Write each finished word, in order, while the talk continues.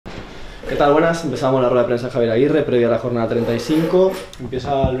¿Qué tal? Buenas, empezamos la rueda de prensa de Javier Aguirre, previa a la jornada 35.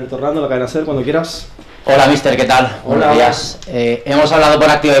 Empieza Alberto Hernando, la cadena SER, cuando quieras. Hola, mister, ¿qué tal? Hola. Buenos días. Hemos hablado por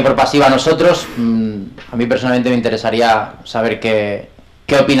activa y por pasiva nosotros. A mí personalmente me interesaría saber qué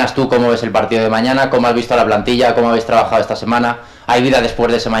opinas tú, cómo ves el partido de mañana, cómo has visto la plantilla, cómo habéis trabajado esta semana. ¿Hay vida después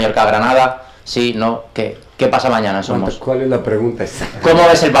de ese Mallorca Granada? Sí, no, ¿qué pasa mañana? ¿Cuál es la pregunta exacta? ¿Cómo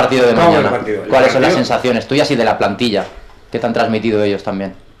ves el partido de mañana? ¿Cuáles son las partido? sensaciones tuyas y de la plantilla? ¿Qué te han transmitido ellos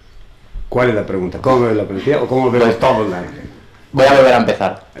también? ¿Cuál es la pregunta? ¿Cómo ves la plantilla o cómo vemos todos la... Voy a volver a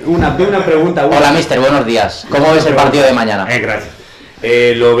empezar. Una pregunta. Hola, mister, buenos días. ¿Cómo ves el partido de mañana? Gracias.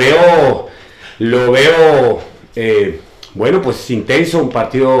 Lo veo, bueno, pues intenso, un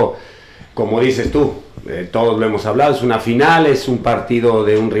partido, como dices tú, todos lo hemos hablado, es una final, es un partido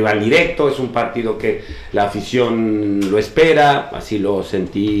de un rival directo, es un partido que la afición lo espera, así lo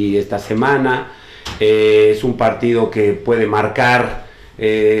sentí esta semana, es un partido que puede marcar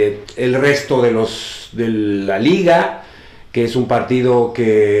el resto de la liga, que es un partido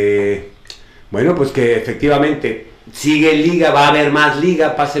que, bueno, pues que efectivamente sigue en liga, va a haber más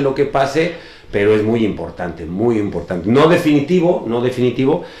liga, pase lo que pase, pero es muy importante, no definitivo,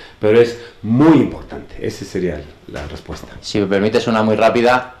 pero es muy importante. Esa sería la respuesta. Si me permites una muy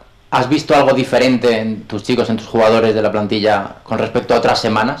rápida, ¿has visto algo diferente en tus chicos, en tus jugadores de la plantilla con respecto a otras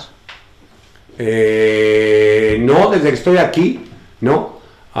semanas? No, desde que estoy aquí, no.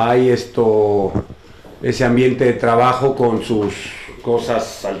 Hay ese ambiente de trabajo con sus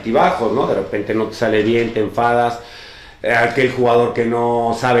cosas altibajos, ¿no? De repente no te sale bien, te enfadas. Aquel jugador que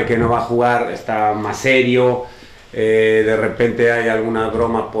no sabe que no va a jugar está más serio. De repente hay alguna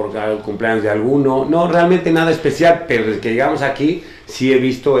broma por el cumpleaños de alguno. No, realmente nada especial, pero desde que llegamos aquí sí he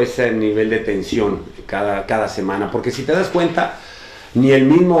visto ese nivel de tensión cada semana. Porque si te das cuenta, ni el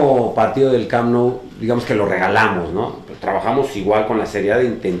mismo partido del Camp Nou, digamos que lo regalamos, ¿no? Trabajamos igual con la seriedad de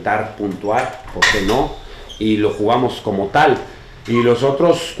intentar puntuar, ¿por qué no? Y lo jugamos como tal. Y los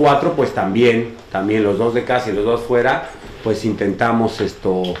otros 4, pues también los 2 de casa y los 2 fuera, pues intentamos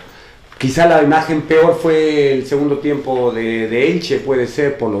esto. Quizá la imagen peor fue el segundo tiempo de Elche, puede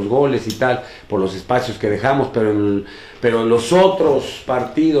ser, por los goles y tal, por los espacios que dejamos, pero los otros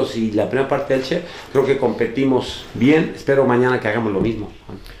partidos y la primera parte de Elche, creo que competimos bien. Espero mañana que hagamos lo mismo.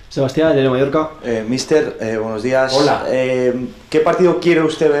 Sebastián, de Mallorca. Mister, buenos días. Hola. ¿Qué partido quiere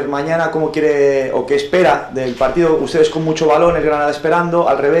usted ver mañana? ¿Cómo quiere o qué espera del partido? ¿Ustedes con mucho balón, el Granada esperando?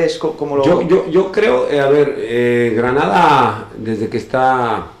 ¿Al revés? ¿Cómo lo...? Yo creo, a ver, Granada, desde que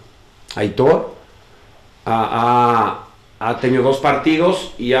está Aitor, ha tenido 2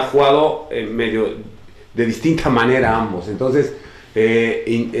 partidos y ha jugado medio de distinta manera ambos. Entonces,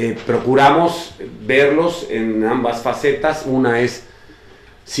 procuramos verlos en ambas facetas. Una es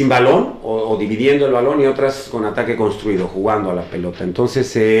sin balón o dividiendo el balón y otras con ataque construido, jugando a la pelota.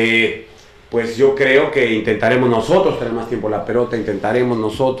 Entonces, pues yo creo que intentaremos nosotros tener más tiempo la pelota, intentaremos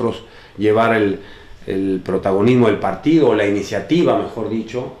nosotros llevar el protagonismo del partido, la iniciativa, mejor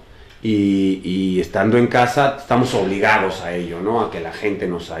dicho, y estando en casa estamos obligados a ello, ¿no? A que la gente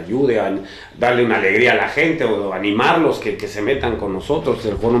nos ayude, a darle una alegría a la gente o animarlos que se metan con nosotros.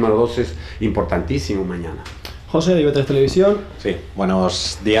 El juego número 2 es importantísimo mañana. José, de IB3 Televisión. Sí,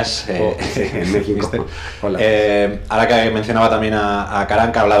 buenos días. En México. Hola. Ahora que mencionaba también a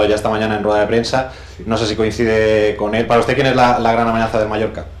Caran, que ha hablado ya esta mañana en rueda de prensa, sí. No sé si coincide con él. ¿Para usted quién es la gran amenaza del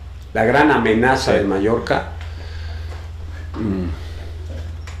Mallorca? La gran amenaza del Mallorca.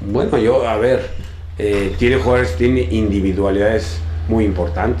 Bueno, a ver, tiene jugadores, tiene individualidades muy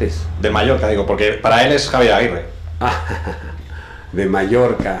importantes. Del Mallorca, digo, porque para él es Javier Aguirre. De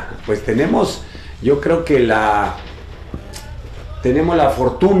Mallorca, pues tenemos... Yo creo que tenemos la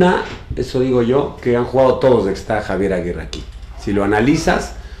fortuna, eso digo yo, que han jugado todos de que está Javier Aguirre aquí. Si lo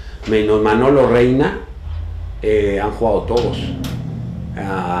analizas, menos Manolo Reina, han jugado todos.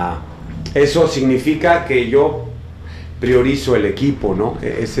 Eso significa que yo priorizo el equipo, ¿no?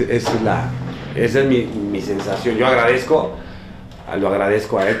 Esa es mi sensación. Yo lo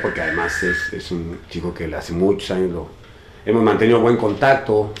agradezco a él porque además es un chico que hace muchos años hemos mantenido buen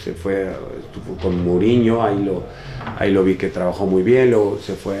contacto. Estuvo con Mourinho, ahí lo vi que trabajó muy bien, luego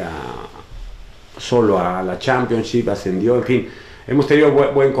se fue solo a la Championship, ascendió, en fin, hemos tenido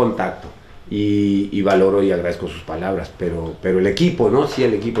buen contacto y valoro y agradezco sus palabras, pero el equipo, ¿no? Sí,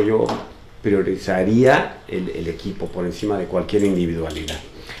 el equipo, yo priorizaría el equipo por encima de cualquier individualidad.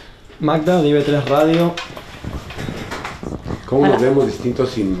 Magda, de IB3 Radio. ¿Cómo nos vemos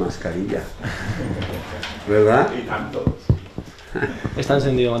distintos sin mascarilla? ¿Verdad? Y tanto. Está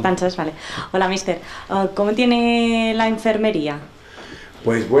encendido. Panchas, vale. Hola, mister. ¿Cómo tiene la enfermería?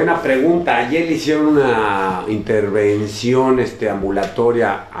 Pues buena pregunta. Ayer le hicieron una intervención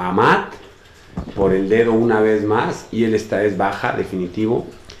ambulatoria a Matt por el dedo una vez más y él es baja, definitivo.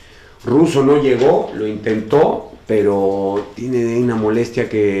 Russo no llegó, lo intentó, pero tiene una molestia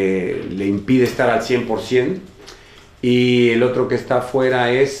que le impide estar al 100%. Y el otro que está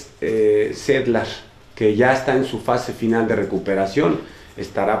fuera es Sedlar, que ya está en su fase final de recuperación.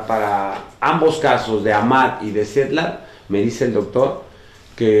 Estará para ambos casos, de Amat y de Sedlar, me dice el doctor,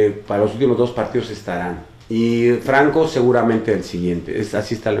 que para los últimos 2 partidos estarán. Y Franco seguramente el siguiente,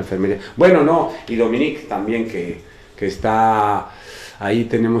 así está la enfermería. Bueno, no, y Dominique también que está... Ahí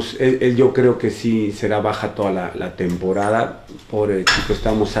tenemos, él yo creo que sí será baja toda la temporada. Pobre chico,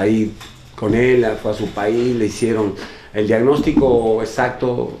 estamos ahí con él, fue a su país, le hicieron el diagnóstico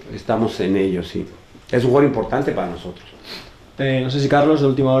exacto, estamos en ello, sí. Es un jugador importante para nosotros. No sé si Carlos, de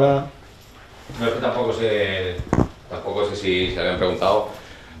última hora... No, es que tampoco sé si se le habían preguntado.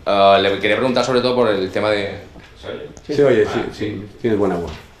 Le quería preguntar sobre todo por el tema de... ¿Se oye? Sí, se oye, sí, tienes buena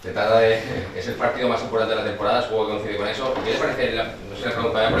voz. Se trata de... Es el partido más importante de la temporada, supongo que coincide con eso. ¿Qué les parece? No sé, le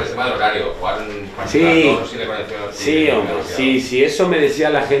preguntaba por el tema del horario. Jugar un partido a las 2, si le pareció... Sí, hombre, sí, eso me decía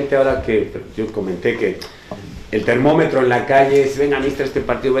la gente ahora que yo comenté que el termómetro en la calle es venga mister este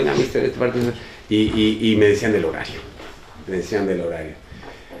partido, venga mister este partido, y me decían del horario.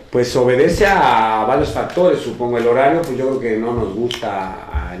 Pues obedece a varios factores, supongo. El horario, pues yo creo que no nos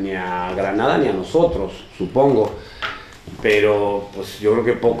gusta ni a Granada ni a nosotros, supongo. Pero pues yo creo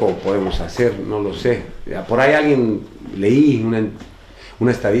que poco podemos hacer, no lo sé. Por ahí leí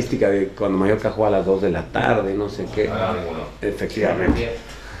una estadística de cuando Mallorca juega a las 2 de la tarde, no sé qué. Efectivamente.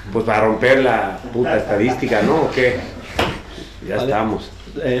 Pues para romper la puta estadística, ¿no? ¿O qué? Ya vale. Estamos.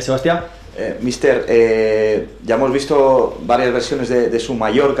 Sebastián. Mister, ya hemos visto varias versiones de su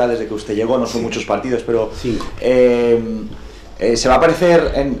Mallorca desde que usted llegó, no son muchos partidos, pero 5. ¿se va a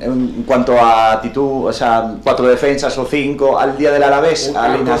parecer en cuanto a actitud, o sea, 4 defensas o 5 al día del Alavés?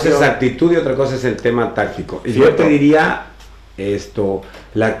 Una cosa es actitud y otra cosa es el tema táctico. ¿Cierto? Yo te diría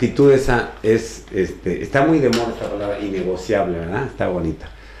la actitud esa está muy de moda esta palabra, innegociable, ¿verdad? Está bonita.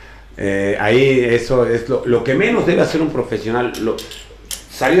 Ahí eso es lo que menos debe hacer un profesional.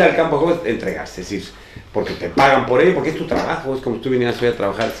 Salir al campo es entregarse, es decir, porque te pagan por ello, porque es tu trabajo, es como si tú vinieras hoy a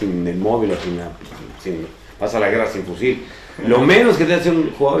trabajar sin el móvil o sin vas a la guerra sin fusil. Lo menos que debe hacer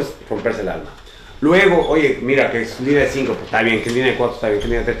un jugador es romperse el alma. Luego, oye, mira, que es línea de 5, pues está bien, que línea de 4 está bien, que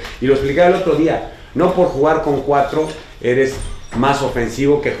línea de 3. Y lo explicaba el otro día, no por jugar con 4 eres más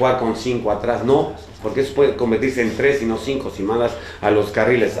ofensivo que jugar con 5 atrás, no, porque eso puede convertirse en 3 y no 5. Si mandas a los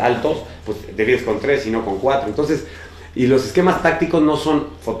carriles altos, pues debes con 3 y no con 4. Entonces, y los esquemas tácticos no son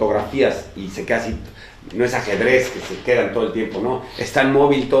fotografías y se queda así, no es ajedrez que se quedan todo el tiempo, no, es tan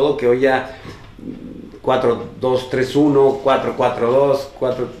móvil todo que hoy ya 4-2-3-1, 4-4-2,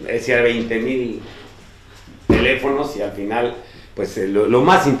 decía 20.000 teléfonos y al final pues lo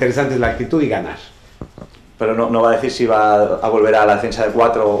más interesante es la actitud y ganar. Pero no va a decir si va a volver a la defensa de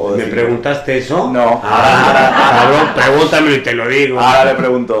 4 o de ¿Me 5. ¿Preguntaste eso? No. Cabrón, pregúntamelo y te lo digo. Ahora le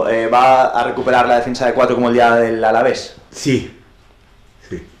pregunto, ¿va a recuperar la defensa de 4 como el día del Alavés? Sí.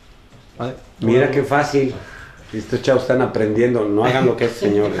 Vale. Mira qué fácil. Estos chavos están aprendiendo, no hagan lo que es,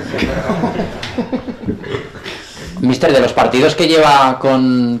 señores. Mister, de los partidos que lleva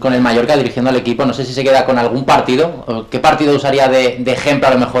con el Mallorca dirigiendo al equipo, no sé si se queda con algún partido. ¿Qué partido usaría de ejemplo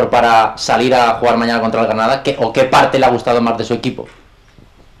a lo mejor para salir a jugar mañana contra el Granada? ¿O qué parte le ha gustado más de su equipo?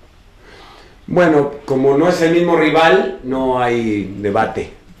 Bueno, como no es el mismo rival, no hay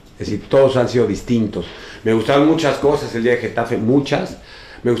debate. Es decir, todos han sido distintos. Me gustaron muchas cosas el día de Getafe, muchas.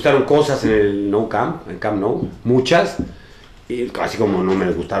 Me gustaron cosas en el Nou Camp, en Camp Nou, muchas. Y casi como no me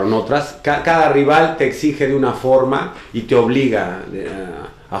gustaron otras. Cada rival te exige de una forma y te obliga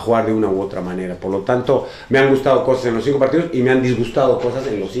a jugar de una u otra manera. Por lo tanto, me han gustado cosas en los 5 partidos y me han disgustado cosas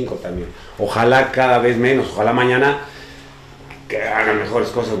en los 5 también. Ojalá cada vez menos, ojalá mañana que hagan mejores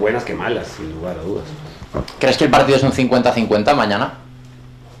cosas buenas que malas, sin lugar a dudas. ¿Crees que el partido es un 50-50 mañana?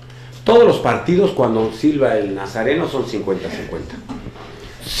 Todos los partidos cuando silba el Nazareno son 50-50.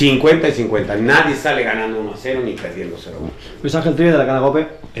 50 y 50, nadie sale ganando 1-0 ni perdiendo 0-1. Luis Ángel Tríguez de la Canal Cope.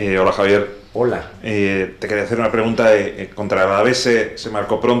 Hola Javier. Hola. Te quería hacer una pregunta contra el Alavés se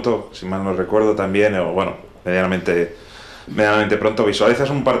marcó pronto, si mal no recuerdo también, o bueno, medianamente pronto. ¿Visualizas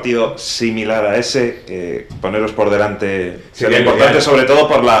un partido similar a ese? Poneros por delante sería importante, sobre todo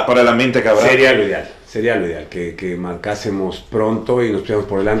por el ambiente que habrá. Sería lo ideal, que marcásemos pronto y nos pusiéramos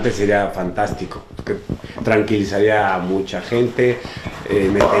por delante, sería fantástico, que tranquilizaría a mucha gente,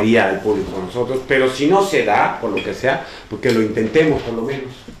 metería al público con nosotros, pero si no se da, por lo que sea, porque lo intentemos por lo menos,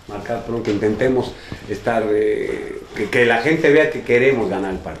 marcar pronto, que intentemos estar, que la gente vea que queremos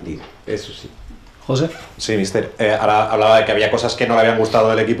ganar el partido, eso sí. José. Sí, mister. Ahora hablaba de que había cosas que no le habían gustado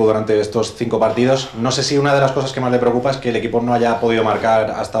del equipo durante estos 5 partidos. No sé si una de las cosas que más le preocupa es que el equipo no haya podido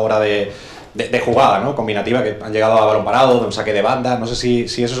marcar hasta ahora de jugada, ¿no? Combinativa, que han llegado a balón parado, de un saque de banda. No sé si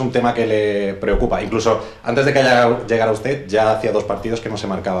eso es un tema que le preocupa. Incluso antes de que llegara usted, ya hacía 2 partidos que no se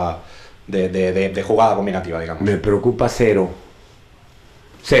marcaba de jugada combinativa, digamos. Me preocupa cero.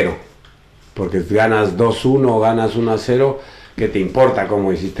 Porque ganas 2-1 o ganas 1-0, ¿qué te importa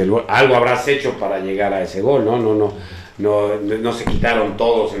cómo hiciste el gol? Algo habrás hecho para llegar a ese gol, ¿no? No se quitaron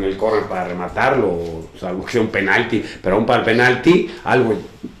todos en el córner para rematarlo, salvo que sea un penalti, pero aún para el penalti, algo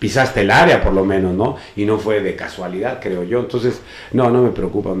pisaste el área por lo menos, ¿no? Y no fue de casualidad, creo yo. Entonces, no me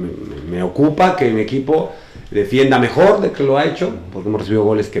preocupa, me ocupa que mi equipo defienda mejor de que lo ha hecho, porque hemos recibido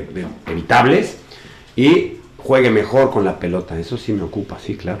goles evitables, y juegue mejor con la pelota. Eso sí me ocupa,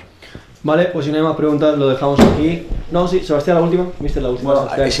 sí, claro. Vale, pues si no hay más preguntas, lo dejamos aquí. No, sí, Sebastián, la última. Mister, la última.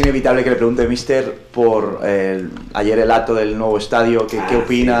 Bueno, es inevitable que le pregunte, mister, por ayer el acto del nuevo estadio. ¿Qué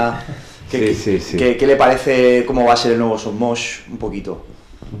opina? Sí. ¿Qué le parece? ¿Cómo va a ser el nuevo Somos? Un poquito.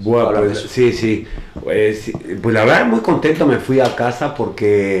 Bueno, pues sí. Pues la verdad, muy contento me fui a casa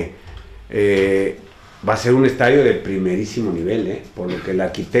porque va a ser un estadio de primerísimo nivel, por lo que la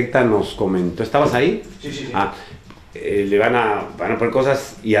arquitecta nos comentó. ¿Estabas ahí? Sí. Le van a poner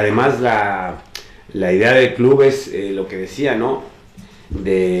cosas, y además la idea del club es lo que decía, ¿no?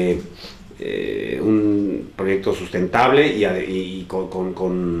 De un proyecto sustentable y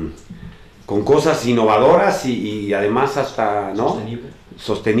con cosas innovadoras y además hasta, ¿no?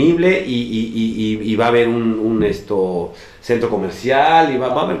 Sostenible y va a haber un centro comercial y va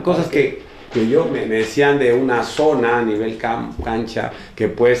a haber cosas que me decían de una zona a nivel cancha que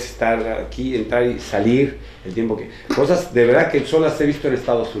puedes estar aquí, entrar y salir el tiempo que... Cosas de verdad que solo las he visto en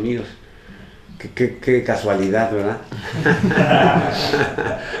Estados Unidos. Qué casualidad, ¿verdad?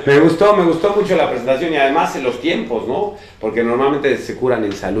 me gustó mucho la presentación y además en los tiempos, ¿no? Porque normalmente se curan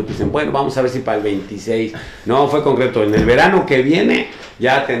en salud. Dicen, bueno, vamos a ver si para el 26... No, fue concreto. En el verano que viene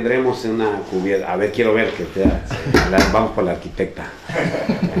ya tendremos una cubierta. A ver, quiero ver que vamos por la arquitecta.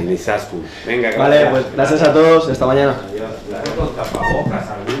 Venga, gracias. Vale, pues gracias a todos. Hasta mañana. Adiós. Con tapabocas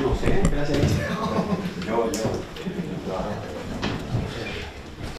algunos, ¿eh? Gracias.